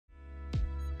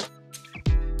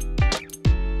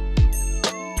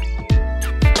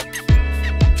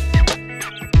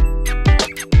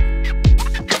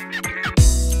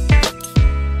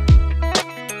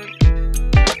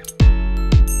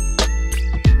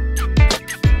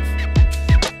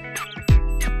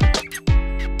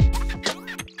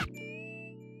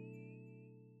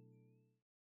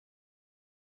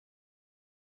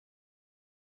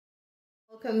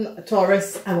Welcome,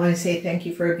 Taurus. I want to say thank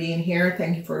you for being here.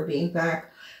 Thank you for being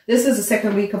back. This is the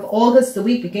second week of August. The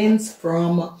week begins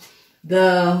from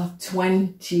the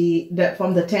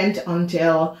 10th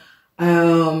until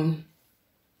the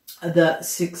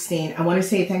 16th. I want to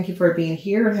say thank you for being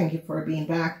here. Thank you for being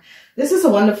back. This is a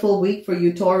wonderful week for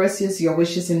you, Taurus. Your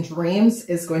wishes and dreams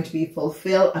is going to be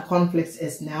fulfilled. A conflict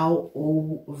is now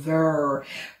over,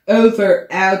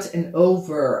 out and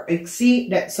over. I see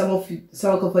that some of you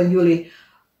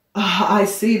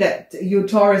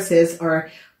Tauruses are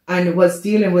and was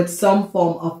dealing with some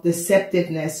form of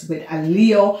deceptiveness with a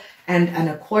Leo and an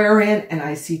Aquarian, and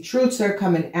I see truths are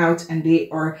coming out and they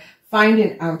are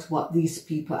finding out what these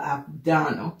people have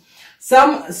done.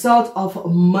 Some sort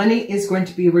of money is going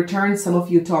to be returned. Some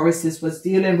of you Tauruses was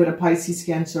dealing with a Pisces,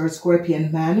 Cancer,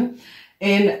 Scorpion man,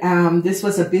 and this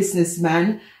was a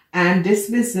businessman, and this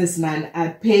businessman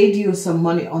had paid you some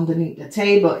money underneath the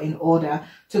table in order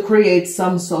to create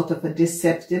some sort of a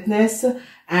deceptiveness,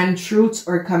 and truths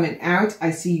are coming out.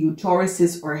 I see you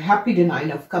Tauruses are happy. The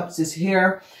Nine of Cups is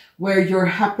here, where you're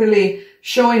happily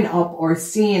showing up or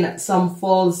seeing some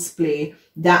false play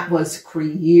that was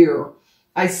created.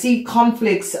 I see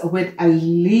conflicts with a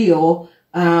Leo.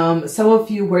 Some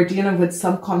of you were dealing with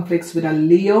some conflicts with a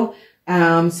Leo.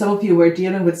 Some of you were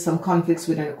dealing with some conflicts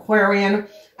with an Aquarian.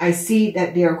 I see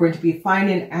that they are going to be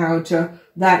finding out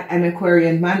that an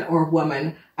Aquarian man or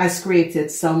woman has created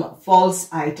some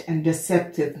falsehood and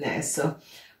deceptiveness.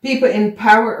 People in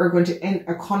power are going to end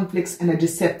a conflicts and a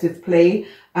deceptive play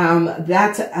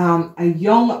that a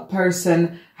young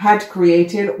person had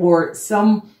created, or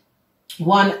someone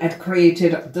had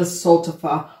created this sort of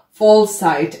a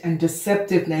falsehood and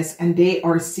deceptiveness, and they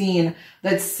are seeing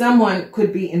that someone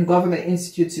could be in government,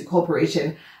 institutes,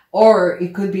 corporation, or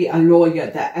it could be a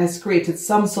lawyer that has created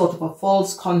some sort of a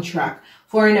false contract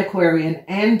for an Aquarian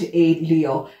and a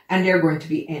Leo, and they're going to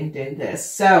be ending this.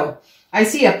 So I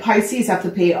see a Pisces have to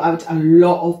pay out a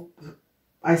lot of,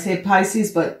 I say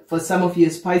Pisces, but for some of you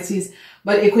it's Pisces,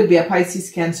 but it could be a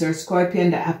Pisces, Cancer,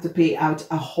 Scorpion that have to pay out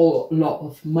a whole lot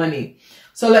of money.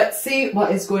 So let's see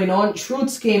what is going on.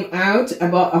 Truths came out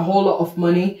about a whole lot of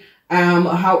money.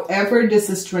 However, this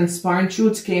is transparent.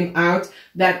 Truths came out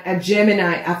that a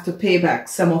Gemini have to pay back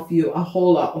some of you a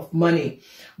whole lot of money.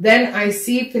 Then I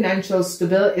see financial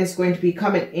stability is going to be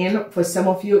coming in for some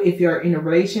of you if you're in a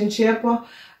relationship with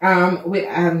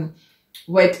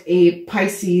a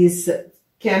Pisces,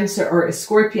 Cancer, or a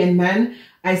Scorpion man.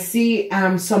 I see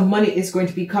some money is going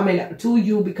to be coming to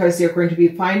you because they're going to be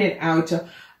finding out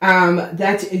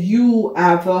that you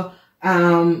have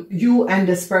you and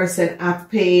this person have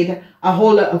paid a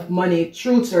whole lot of money.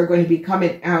 Truths are going to be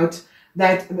coming out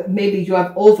that maybe you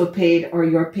have overpaid or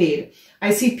you're paid. I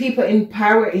see people in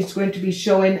power is going to be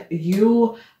showing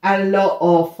you a lot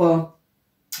of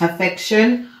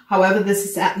affection. However, this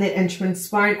is happening and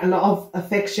transpiring, a lot of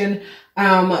affection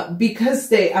because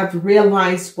they have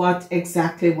realized what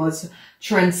exactly was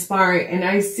transpiring. And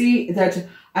I see that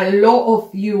a lot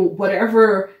of you,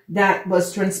 whatever that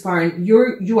was transpiring,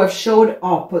 you have showed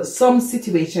up some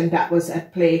situation that was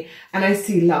at play, and I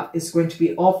see love is going to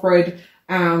be offered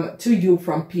to you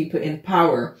from people in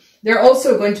power. They're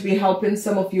also going to be helping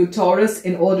some of you Taurus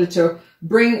in order to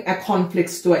bring a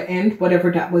conflict to an end, whatever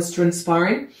that was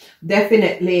transpiring.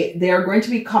 Definitely, they are going to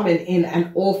be coming in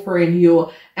and offering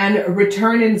you and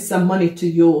returning some money to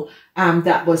you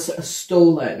that was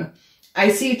stolen. I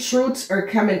see truths are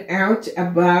coming out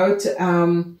about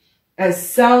a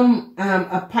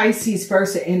Pisces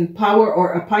person in power,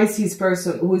 or a Pisces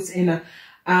person who's in a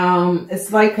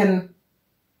it's like a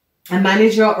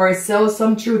manager or a sales.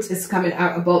 Some truths is coming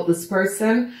out about this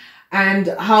person and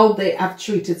how they have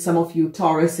treated some of you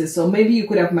Tauruses. So maybe you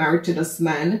could have married to this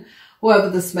man. Whoever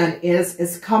this man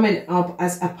is coming up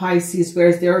as a Pisces,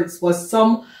 whereas there was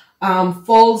some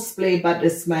false play by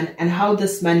this man, and how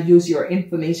this man used your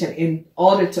information in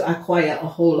order to acquire a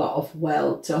whole lot of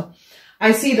wealth.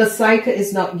 I see the cycle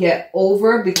is not yet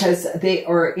over because they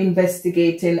are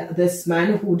investigating this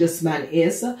man, who this man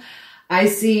is. I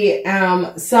see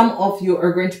some of you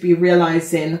are going to be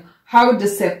realizing how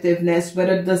deceptiveness,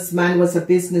 whether this man was a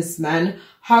businessman,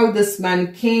 how this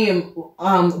man came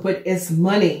with his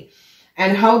money,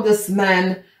 and how this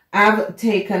man have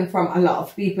taken from a lot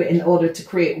of people in order to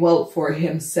create wealth for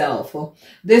himself.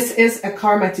 This is a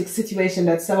karmatic situation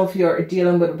that some of you are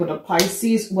dealing with a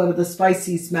Pisces, whether this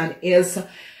Pisces man is.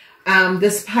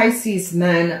 This Pisces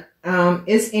man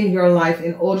is in your life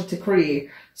in order to create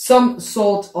some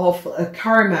sort of a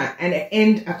karma and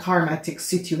end a karmatic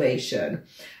situation.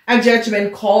 A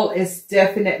judgment call is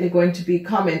definitely going to be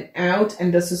coming out,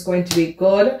 and this is going to be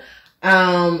good.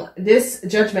 This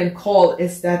judgment call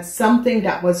is that something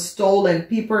that was stolen,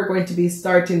 people are going to be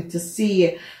starting to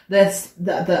see this,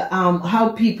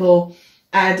 how people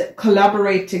had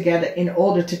collaborate together in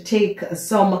order to take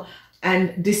some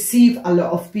and deceive a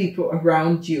lot of people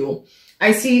around you.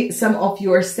 I see some of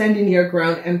you are standing your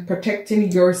ground and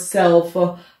protecting yourself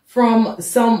from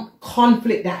some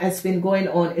conflict that has been going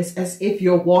on. It's as if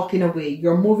you're walking away.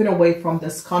 You're moving away from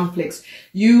this conflicts.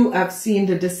 You have seen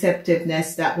the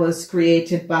deceptiveness that was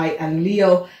created by a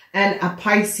Leo and a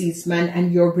Pisces man,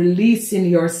 and you're releasing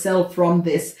yourself from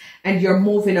this and you're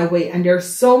moving away. And there's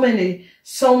so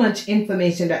much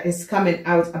information that is coming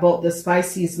out about this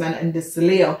Pisces man and this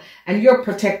Leo, and you're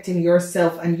protecting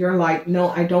yourself and you're like, no,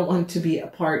 I don't want to be a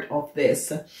part of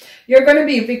this. You're going to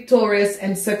be victorious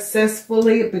and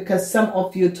successfully, because some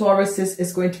of you Tauruses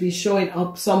is going to be showing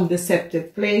up some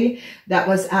deceptive play that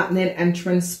was happening and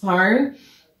transpiring.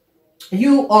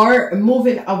 You are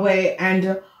moving away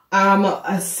and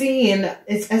seeing,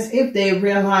 it's as if they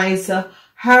realize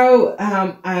how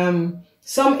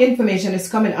some information is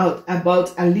coming out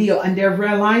about a Leo, and they're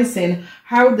realizing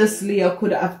how this Leo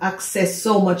could have accessed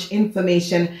so much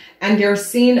information, and they're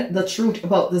seeing the truth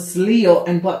about this Leo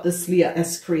and what this Leo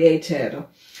has created.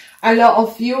 A lot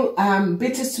of you,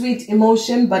 bittersweet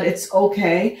emotion, but it's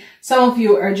okay. Some of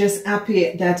you are just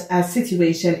happy that a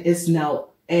situation is now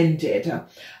ended.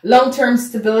 Long-term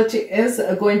stability is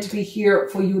going to be here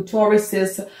for you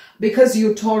Tauruses, because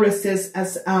you Tauruses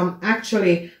has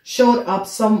actually showed up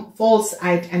some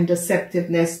falsehood and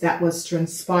deceptiveness that was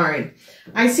transpiring.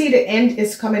 I see the end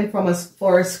is coming from us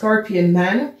for a Scorpion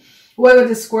man. Whoever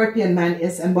the Scorpion man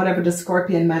is and whatever the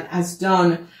Scorpion man has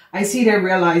done, I see they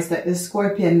realize that the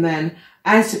Scorpion man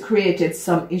has created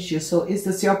some issues. So is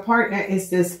this your partner? Is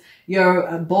this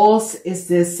your boss? Is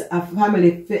this a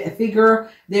family figure?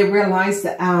 They realize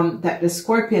that, that the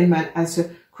Scorpion man has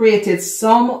created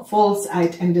some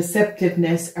falsehood and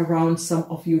deceptiveness around some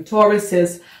of you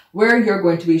Tauruses, where you're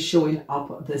going to be showing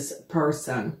up this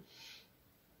person.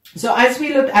 So as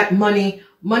we look at money,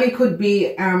 money could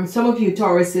be, some of you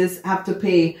Tauruses have to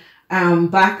pay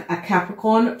back a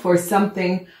Capricorn for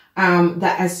something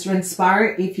that has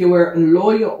transpired. If you were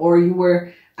loyal or you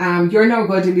were, you're now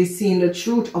going to be seeing the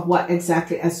truth of what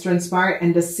exactly has transpired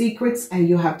and the secrets, and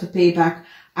you have to pay back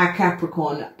a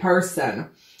Capricorn person.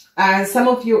 Some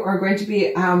of you are going to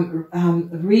be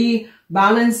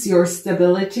rebalance your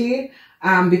stability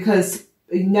because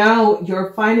now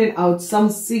you're finding out some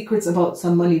secrets about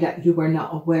some money that you were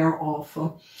not aware of.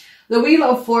 The Wheel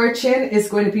of Fortune is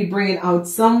going to be bringing out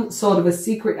some sort of a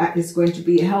secret that is going to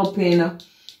be helping,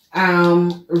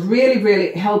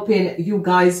 really helping you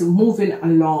guys moving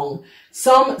along.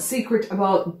 Some secret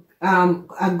about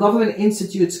a government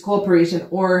institutes, corporation,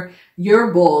 or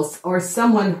your boss, or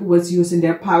someone who was using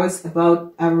their powers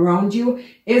around you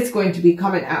is going to be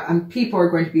coming out, and people are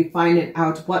going to be finding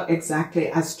out what exactly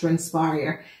has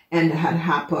transpired and had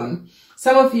happened.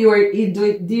 Some of you are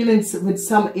dealing with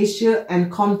some issue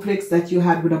and conflicts that you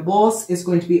had with a boss is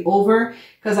going to be over,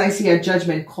 because I see a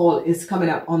judgment call is coming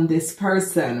up on this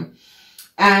person.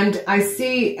 And I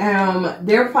see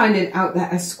they're finding out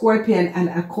that a Scorpion and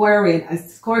Aquarian, a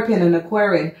Scorpion and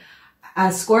Aquarian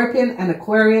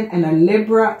and a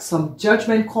Libra, some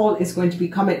judgment call is going to be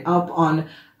coming up on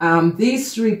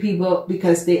these three people,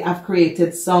 because they have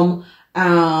created some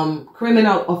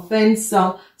criminal offense,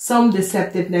 some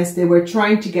deceptiveness. They were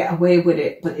trying to get away with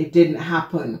it, but it didn't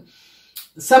happen.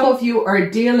 Some of you are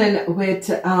dealing with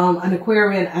an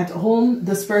Aquarian at home.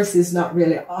 This person is not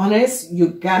really honest. You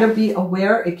gotta be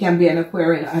aware. It can be an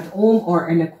Aquarian at home or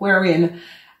an Aquarian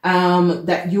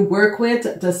that you work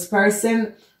with. This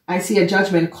person, I see a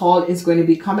judgment call is going to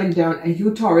be coming down, and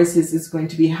you Tauruses is going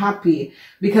to be happy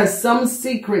because some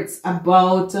secrets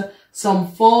about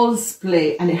some false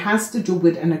play, and it has to do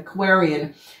with an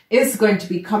Aquarian, is going to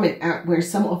be coming out, where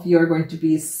some of you are going to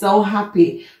be so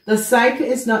happy. The cycle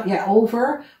is not yet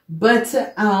over, but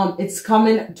it's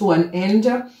coming to an end,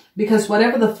 because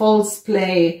whatever the false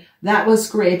play that was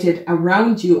created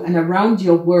around you and around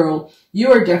your world,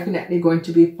 you are definitely going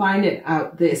to be finding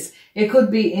out this. It could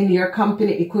be in your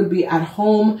company, it could be at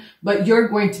home, but you're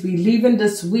going to be leaving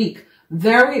this week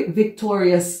very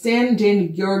victorious,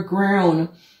 standing your ground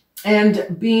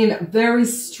and being very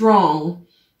strong,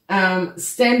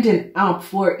 standing up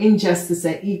for injustice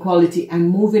and equality and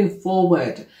moving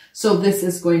forward. So this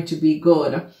is going to be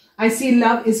good. I see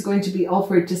love is going to be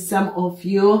offered to some of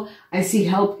you. I see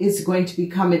help is going to be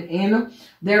coming in.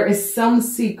 There is some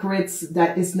secrets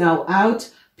that is now out.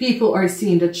 People are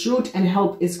seeing the truth, and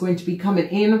help is going to be coming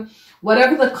in.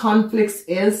 Whatever the conflicts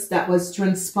is that was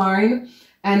transpiring,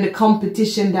 and the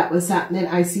competition that was happening.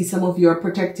 I see some of you are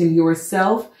protecting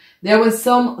yourself. There was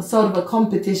some sort of a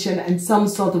competition and some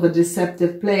sort of a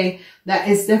deceptive play that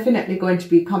is definitely going to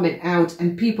be coming out,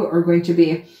 and people are going to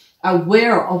be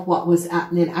aware of what was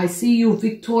happening. I see you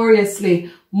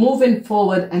victoriously moving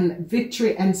forward, and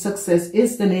victory and success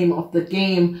is the name of the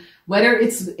game, whether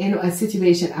it's in a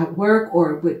situation at work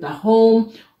or with the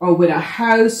home or with a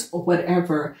house or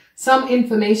whatever. Some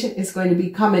information is going to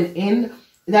be coming in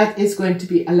that is going to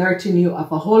be alerting you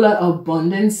of a whole lot of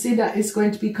abundance that is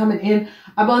going to be coming in.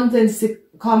 Abundance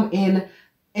come in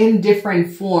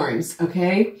different forms,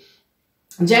 okay?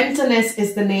 Gentleness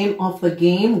is the name of the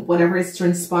game, whatever is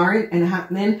transpiring and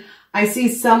happening. I see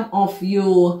some of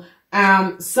you,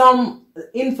 some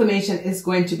information is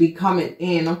going to be coming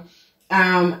in,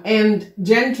 and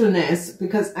gentleness,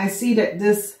 because I see that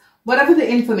this, whatever the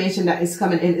information that is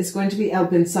coming in is going to be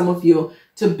helping some of you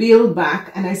to build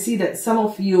back. And I see that some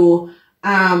of you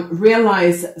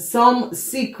realize some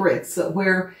secrets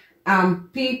where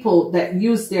people that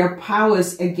use their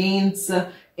powers against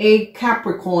a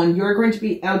Capricorn, you're going to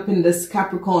be helping this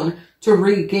Capricorn to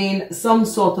regain some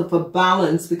sort of a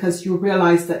balance, because you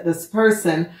realize that this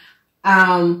person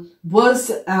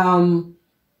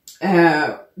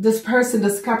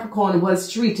this Capricorn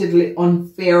was treated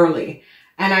unfairly.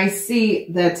 And I see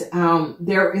that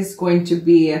there is going to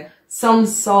be some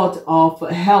sort of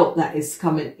help that is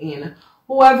coming in.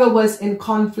 Whoever was in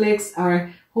conflicts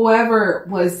or whoever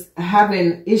was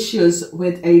having issues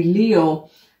with a Leo,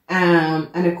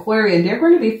 an Aquarian, they're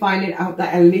going to be finding out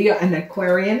that a Leo and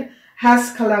Aquarian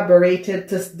has collaborated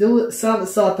to do some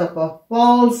sort of a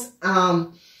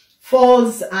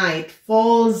falseness,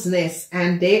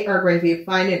 and they are going to be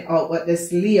finding out what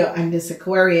this Leo and this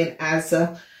Aquarian has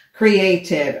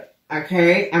created,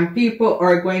 okay? And people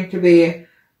are going to be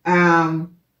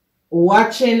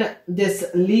watching this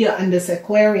Leo and this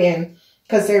Aquarian,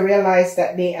 because they realize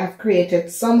that they have created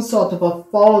some sort of a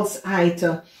false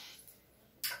item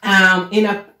in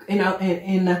a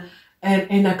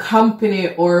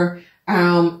company, or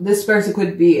this person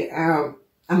could be a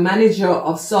manager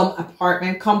of some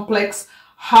apartment complex.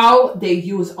 How they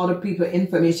use other people's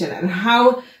information and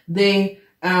how they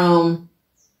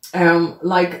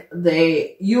like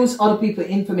they use other people's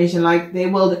information, like they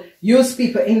will use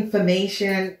people's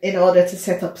information in order to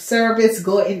set up service,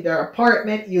 go in their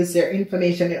apartment, use their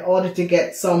information in order to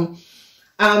get some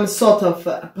sort of,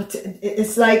 but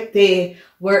it's like they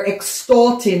were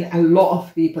extorting a lot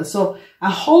of people. So a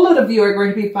whole lot of you are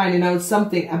going to be finding out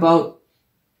something about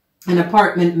an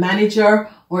apartment manager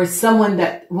or someone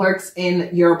that works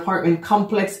in your apartment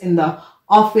complex, in the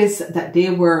office, that they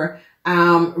were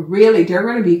really, they're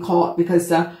going to be caught, because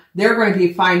they're going to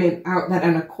be finding out that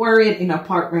an Aquarian in an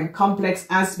apartment complex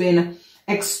has been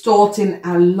extorting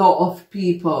a lot of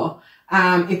people.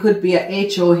 It could be a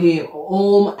HOA,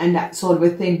 home, and that sort of a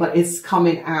thing, but it's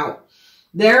coming out.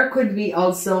 There could be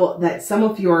also that some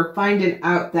of you are finding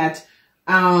out that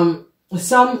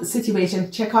some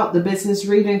situation, check out the business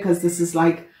reading, because this is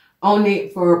like only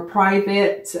for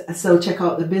private. So check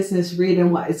out the business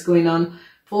reading, what is going on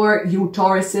for you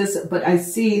Tauruses. But I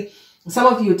see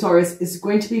some of you Taurus is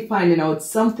going to be finding out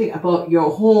something about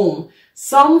your home,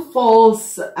 some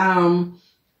false,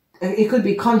 it could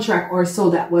be contract or so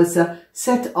that was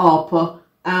set up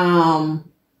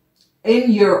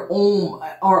in your home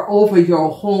or over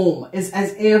your home. It's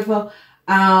as if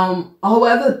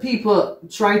however people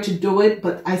try to do it,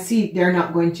 but I see they're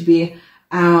not going to be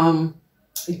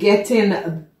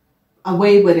getting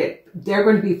away with it. They're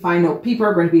going to be finding out, people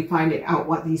are going to be finding out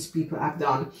what these people have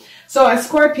done. So a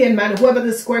Scorpion man, whoever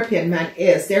the Scorpion man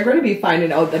is, they're going to be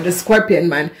finding out that the Scorpion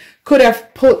man could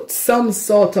have put some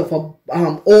sort of a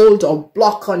hold or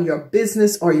block on your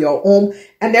business or your home,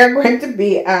 and they're going to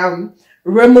be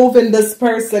removing this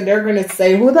person. They're going to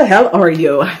say, who the hell are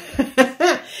you?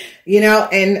 You know,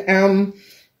 and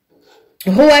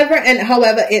whoever and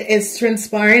however it is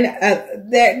transpiring,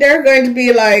 they're going to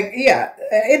be like, yeah,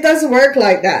 it doesn't work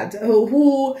like that.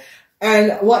 Who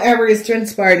and whatever is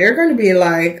transpired, they're going to be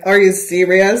like, are you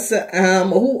serious?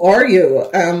 Who are you?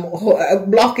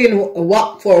 Blocking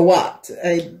what for what?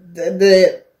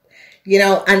 You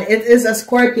know, and it is a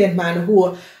Scorpion man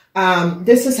who,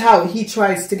 this is how he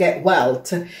tries to get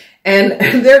wealth. And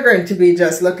they're going to be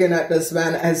just looking at this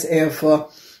man as if,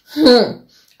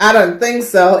 I don't think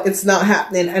so. It's not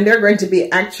happening. And they're going to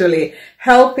be actually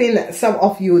helping some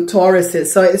of you Tauruses.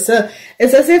 So it's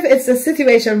as if it's a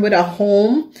situation with a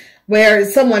home where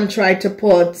someone tried to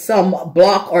put some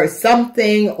block or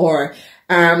something, or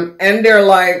And they're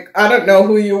like, I don't know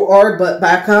who you are, but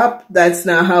back up. That's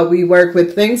not how we work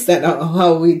with things. That's not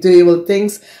how we deal with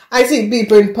things. I see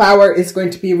people in power is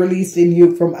going to be released in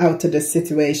you from out of the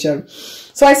situation.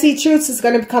 So I see truth is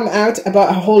going to come out about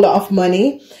a whole lot of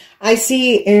money. I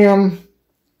see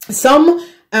some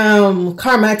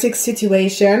karmatic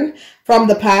situation from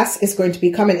the past is going to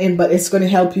be coming in, but it's going to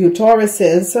help you,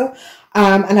 Tauruses.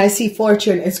 And I see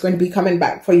fortune is going to be coming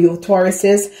back for you,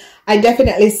 Tauruses. I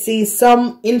definitely see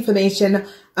some information.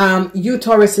 You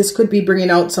Tauruses could be bringing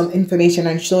out some information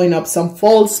and showing up some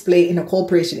false play in a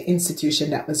corporation institution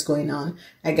that was going on.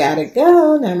 I gotta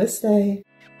go. Namaste.